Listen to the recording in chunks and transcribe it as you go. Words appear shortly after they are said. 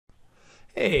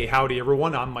Hey, howdy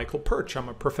everyone. I'm Michael Pyrcz. I'm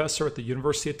a professor at the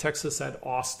University of Texas at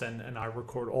Austin, and I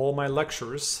record all my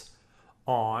lectures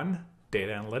on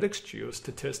data analytics,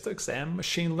 geostatistics, and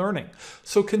machine learning.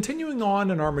 So continuing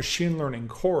on in our machine learning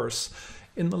course,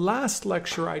 in the last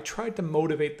lecture, I tried to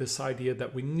motivate this idea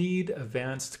that we need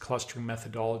advanced clustering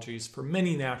methodologies for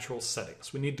many natural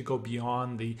settings. We need to go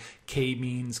beyond the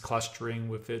k-means clustering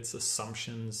with its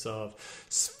assumptions of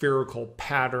spherical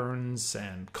patterns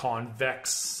and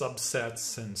convex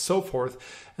subsets and so forth.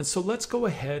 And so let's go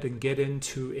ahead and get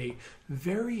into a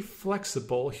very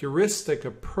flexible heuristic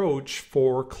approach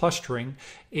for clustering,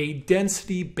 a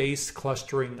density-based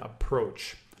clustering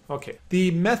approach. Okay,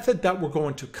 the method that we're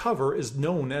going to cover is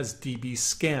known as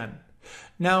DBSCAN.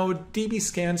 Now,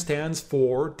 DBSCAN stands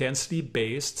for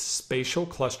Density-Based Spatial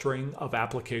Clustering of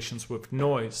Applications with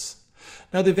Noise.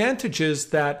 Now, the advantage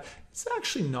is that it's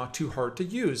actually not too hard to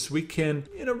use. We can,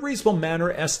 in a reasonable manner,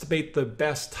 estimate the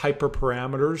best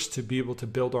hyperparameters to be able to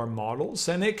build our models,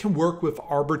 and it can work with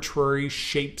arbitrary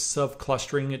shapes of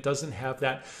clustering. It doesn't have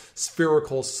that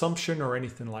spherical assumption or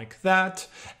anything like that,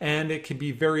 and it can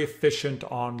be very efficient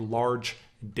on large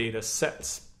data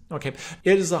sets. Okay,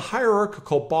 it is a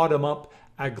hierarchical bottom-up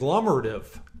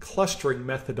agglomerative clustering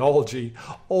methodology.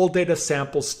 All data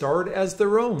samples start as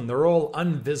their own. They're all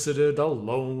unvisited,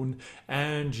 alone,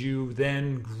 and you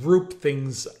then group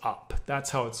things up. That's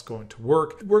how it's going to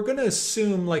work. We're going to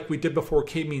assume, like we did before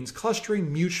k-means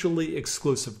clustering, mutually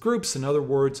exclusive groups. In other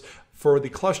words, for the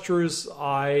clusters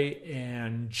I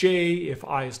and j, if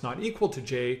I is not equal to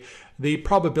j, the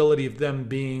probability of them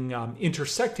being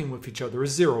intersecting with each other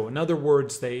is 0. In other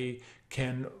words,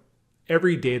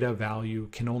 every data value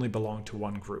can only belong to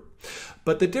one group.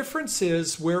 But the difference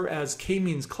is, whereas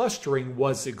k-means clustering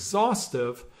was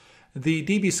exhaustive, the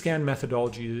DBSCAN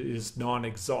methodology is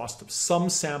non-exhaustive. Some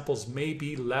samples may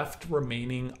be left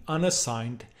remaining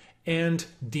unassigned and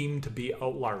deemed to be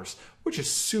outliers, which is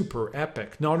super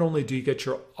epic. Not only do you get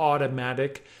your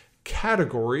automatic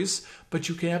categories, but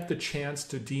you can have the chance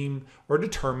to deem or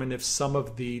determine if some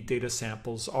of the data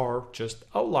samples are just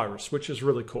outliers, which is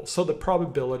really cool. So the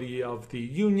probability of the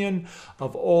union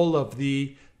of all of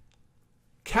the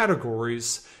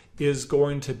categories is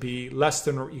going to be less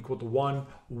than or equal to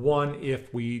 1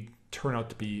 if we turn out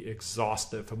to be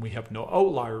exhaustive and we have no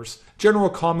outliers. General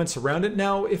comments around it.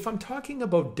 Now, if I'm talking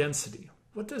about density,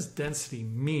 what does density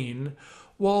mean?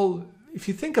 Well, if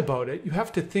you think about it, you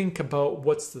have to think about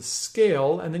what's the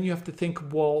scale, and then you have to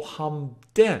think, well, how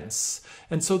dense?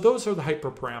 And so those are the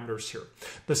hyperparameters here.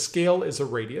 The scale is a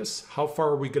radius. How far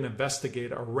are we going to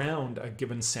investigate around a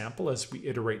given sample as we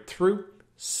iterate through?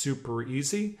 Super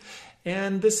easy.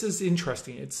 And this is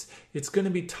interesting. It's going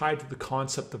to be tied to the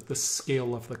concept of the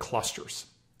scale of the clusters.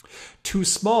 Too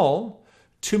small,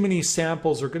 too many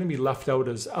samples are going to be left out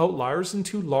as outliers, and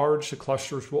too large, the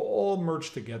clusters will all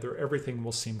merge together. Everything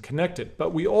will seem connected.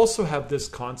 But we also have this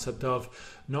concept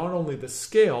of not only the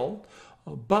scale,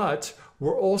 but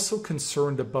we're also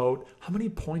concerned about how many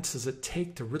points does it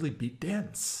take to really be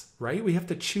dense, right? We have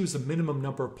to choose a minimum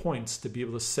number of points to be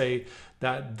able to say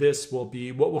that this will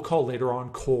be what we'll call later on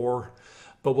core,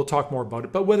 but we'll talk more about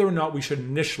it. But whether or not we should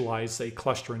initialize a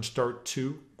cluster and start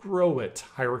to grow it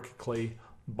hierarchically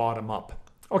bottom up.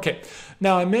 Okay,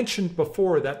 now I mentioned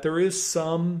before that there is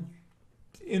some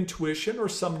intuition or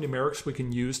some numerics we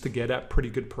can use to get at pretty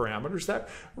good parameters. That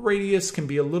radius can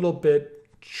be a little bit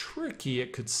tricky,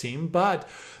 it could seem, but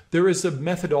there is a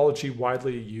methodology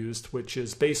widely used which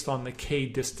is based on the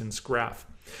k-distance graph.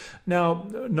 Now,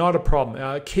 not a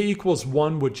problem. K equals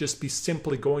 1 would just be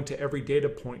simply going to every data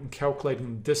point and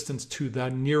calculating the distance to the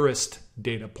nearest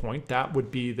data point. That would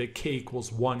be the k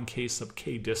equals 1 case of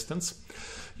k-distance.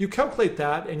 You calculate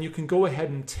that and you can go ahead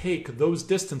and take those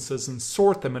distances and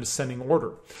sort them in ascending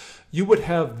order. You would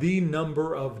have the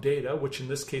number of data, which in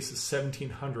this case is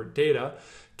 1700 data,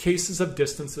 cases of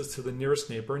distances to the nearest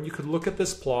neighbor, and you could look at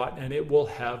this plot and it will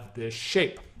have this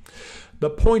shape. The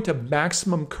point of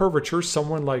maximum curvature,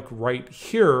 someone like right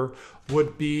here,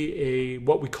 would be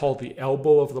what we call the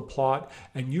elbow of the plot,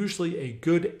 and usually a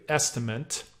good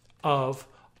estimate of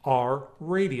our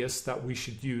radius that we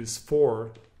should use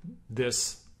for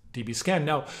this DBSCAN.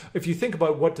 Now, if you think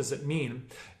about what does it mean,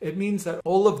 it means that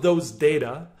all of those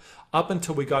data up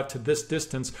until we got to this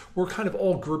distance were kind of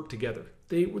all grouped together.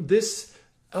 This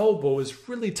elbow is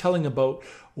really telling about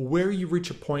where you reach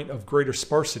a point of greater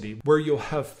sparsity, where you'll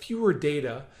have fewer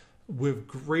data with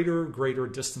greater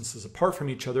distances apart from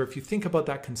each other. If you think about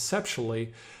that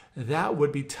conceptually, that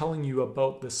would be telling you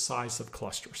about the size of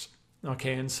clusters.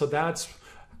 Okay, and so that's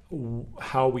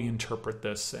how we interpret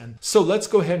this. And so let's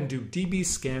go ahead and do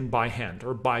DBSCAN by hand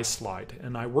or by slide.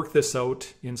 And I work this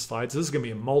out in slides. This is going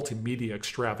to be a multimedia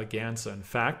extravaganza, in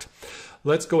fact.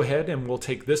 Let's go ahead and we'll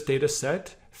take this data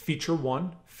set, feature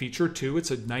 1, feature 2.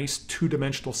 It's a nice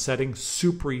two-dimensional setting,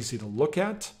 super easy to look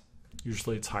at.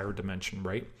 Usually it's higher dimension,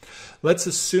 right? Let's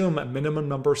assume a minimum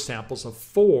number of samples of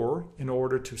 4 in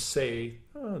order to say,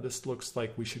 oh, this looks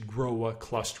like we should grow a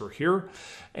cluster here.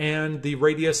 And the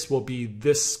radius will be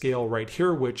this scale right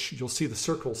here, which you'll see the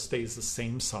circle stays the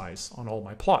same size on all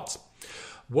my plots.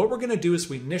 What we're going to do is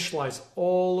we initialize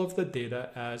all of the data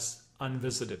as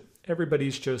unvisited.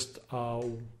 Everybody's just a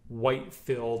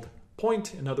white-filled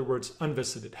point. In other words,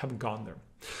 unvisited, haven't gone there.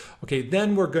 Okay,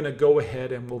 then we're going to go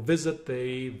ahead and we'll visit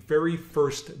the very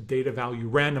first data value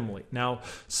randomly. Now,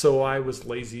 so I was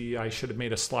lazy. I should have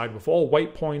made a slide with all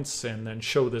white points and then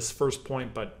show this first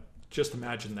point, but just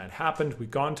imagine that happened. We've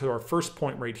gone to our first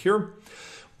point right here.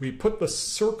 We put the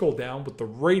circle down with the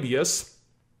radius.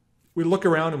 We look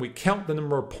around and we count the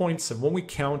number of points, and when we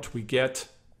count, we get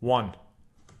 1.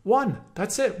 1,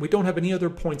 that's it. We don't have any other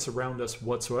points around us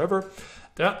whatsoever.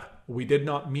 We did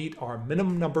not meet our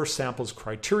minimum number of samples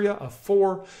criteria of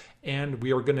 4, and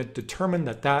we are going to determine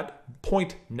that that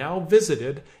point now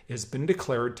visited has been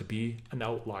declared to be an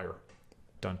outlier.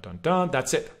 Dun, dun, dun.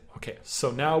 That's it. Okay,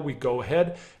 so now we go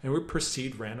ahead and we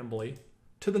proceed randomly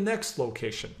to the next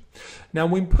location. Now,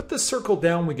 when we put the circle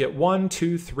down, we get 1,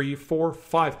 2, 3, 4,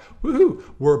 5. Woohoo!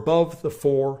 We're above the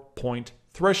 4-point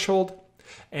threshold,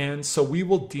 and so we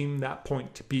will deem that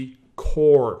point to be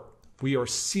core. We are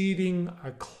seeding a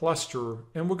cluster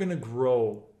and we're going to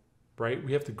grow, right?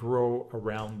 We have to grow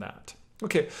around that.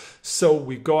 Okay, so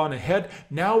we've gone ahead.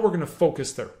 Now we're going to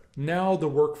focus there. Now the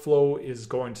workflow is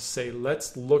going to say,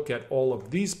 let's look at all of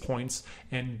these points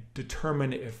and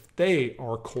determine if they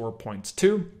are core points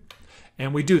too.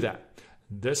 And we do that.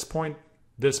 This point,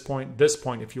 this point, this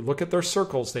point. If you look at their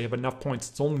circles, they have enough points.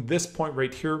 It's only this point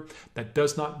right here that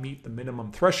does not meet the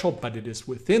minimum threshold, but it is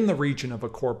within the region of a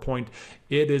core point.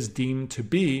 It is deemed to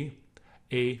be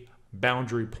a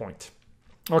boundary point.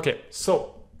 Okay,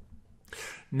 so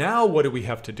now what do we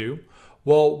have to do?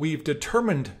 Well, we've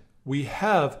determined we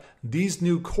have these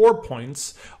new core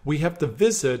points. We have to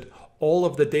visit all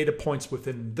of the data points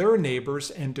within their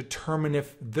neighbors and determine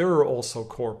if they're also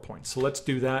core points. So let's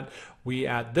do that. We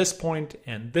add this point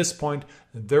and this point,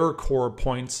 they're core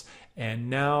points. And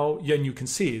now, yeah, and you can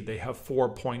see they have 4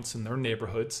 points in their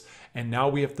neighborhoods. And now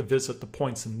we have to visit the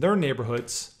points in their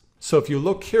neighborhoods. So if you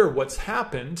look here, what's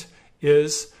happened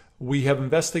is we have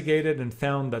investigated and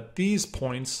found that these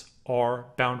points are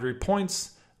boundary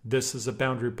points. This is a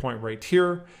boundary point right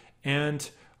here. And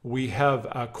we have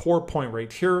a core point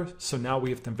right here. So now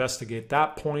we have to investigate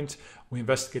that point. We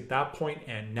investigate that point,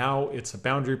 and now it's a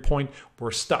boundary point. We're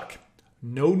stuck.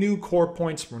 No new core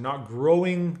points. We're not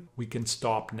growing. We can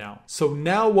stop now. So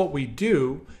now what we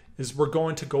do is we're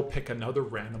going to go pick another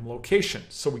random location.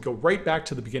 So we go right back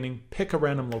to the beginning, pick a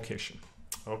random location.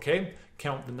 Okay,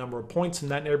 count the number of points in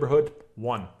that neighborhood.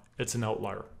 1. It's an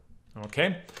outlier.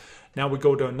 Okay. Now we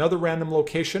go to another random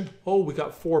location. Oh, we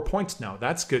got 4 points now.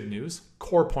 That's good news.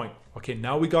 Core point. Okay,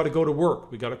 now we got to go to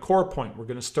work. We got a core point. We're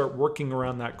going to start working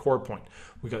around that core point.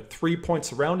 We got 3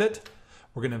 points around it.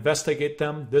 We're going to investigate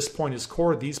them. This point is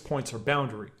core. These points are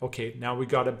boundary. Okay, now we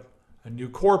got a new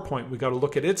core point. We got to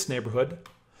look at its neighborhood.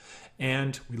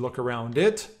 And we look around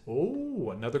it.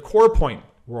 Oh, another core point.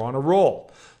 We're on a roll.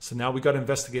 So now we got to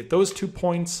investigate those 2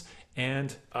 points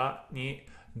and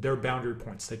they're boundary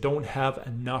points. They don't have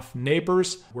enough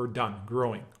neighbors. We're done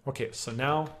growing. Okay, so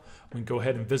now we can go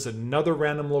ahead and visit another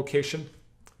random location.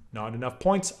 Not enough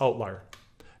points, outlier.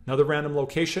 Another random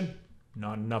location,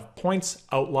 not enough points,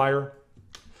 outlier.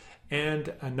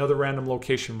 And another random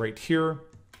location right here.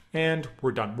 And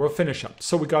we're done. We'll finish up.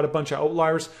 So we got a bunch of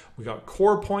outliers. We got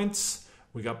core points.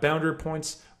 We got boundary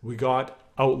points. We got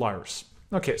outliers.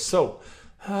 Okay, so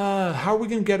how are we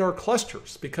going to get our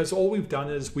clusters? Because all we've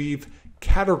done is we've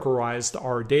categorized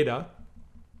our data,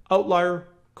 outlier,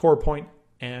 core point,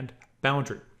 and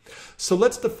boundary. So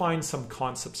let's define some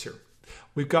concepts here.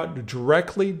 We've got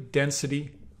directly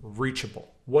density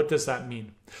reachable. What does that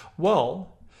mean?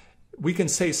 Well, we can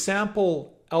say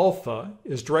sample alpha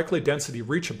is directly density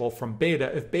reachable from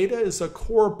beta if beta is a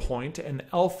core point and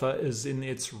alpha is in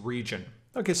its region.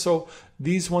 Okay, so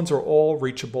these ones are all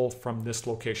reachable from this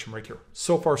location right here.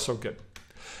 So far, so good.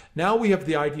 Now we have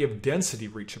the idea of density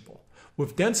reachable.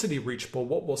 With density reachable,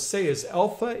 what we'll say is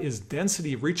alpha is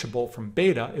density reachable from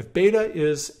beta if beta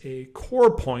is a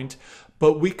core point,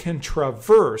 but we can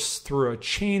traverse through a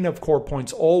chain of core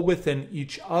points all within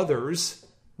each other's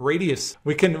radius.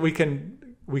 We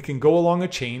can go along a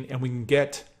chain and we can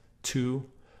get to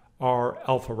our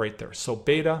alpha right there. So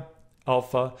beta,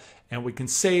 alpha, and we can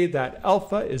say that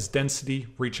alpha is density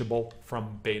reachable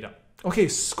from beta. Okay,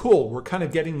 cool. We're kind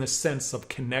of getting this sense of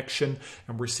connection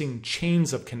and we're seeing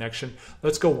chains of connection.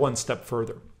 Let's go one step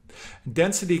further.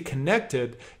 Density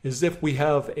connected is if we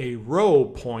have a row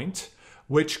point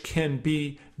which can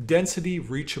be density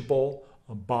reachable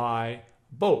by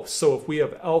both. So if we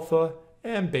have alpha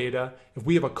and beta, if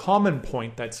we have a common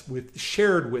point that's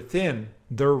shared within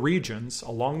their regions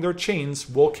along their chains,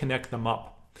 we'll connect them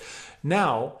up.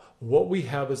 Now, what we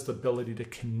have is the ability to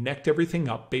connect everything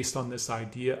up based on this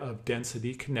idea of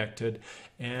density connected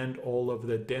and all of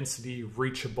the density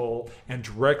reachable and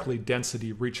directly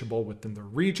density reachable within the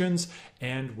regions,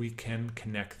 and we can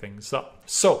connect things up.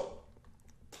 So,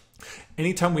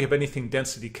 anytime we have anything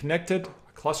density connected,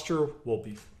 a cluster will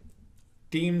be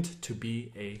deemed to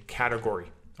be a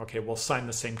category. Okay, we'll assign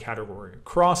the same category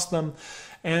across them.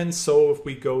 And so if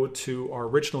we go to our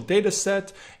original data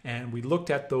set and we looked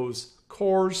at those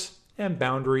cores and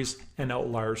boundaries and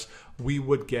outliers, we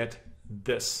would get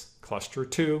this cluster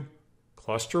 2,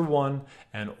 cluster 1,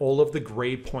 and all of the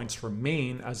gray points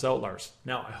remain as outliers.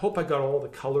 Now, I hope I got all the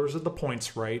colors of the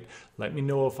points right. Let me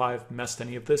know if I've messed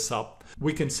any of this up.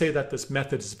 We can say that this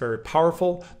method is very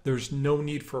powerful. There's no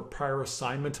need for a prior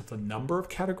assignment of the number of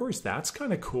categories. That's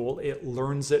kind of cool. It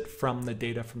learns it from the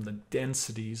data, from the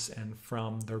densities, and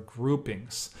from their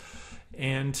groupings.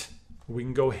 And we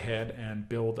can go ahead and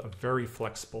build a very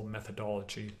flexible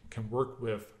methodology. Can work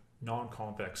with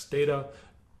non-convex data,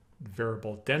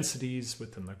 variable densities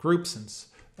within the groups, and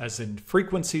as in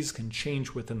frequencies can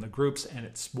change within the groups, and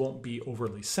it won't be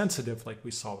overly sensitive like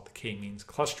we saw with the k-means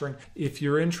clustering. If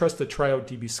you're interested, try out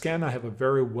DBSCAN. I have a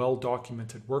very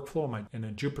well-documented workflow in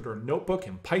a Jupyter notebook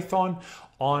in Python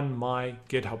on my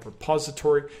GitHub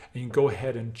repository, and you can go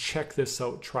ahead and check this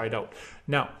out, try it out.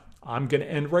 Now, I'm going to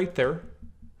end right there.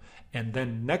 And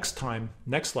then next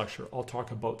lecture, I'll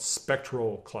talk about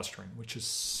spectral clustering, which is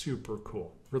super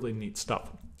cool, really neat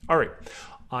stuff. All right,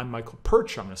 I'm Michael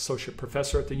Pyrcz. I'm an associate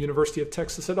professor at the University of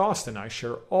Texas at Austin. I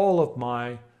share all of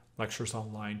my lectures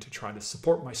online to try to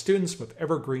support my students with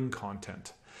evergreen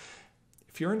content.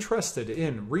 If you're interested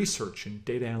in research in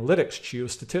data analytics,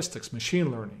 geostatistics,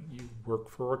 machine learning, you work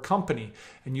for a company,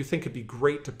 and you think it'd be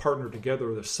great to partner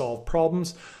together to solve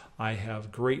problems, I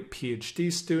have great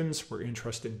PhD students. We're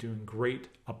interested in doing great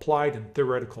applied and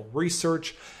theoretical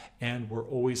research, and we're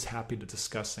always happy to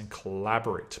discuss and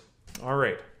collaborate. All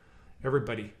right,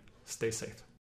 everybody, stay safe.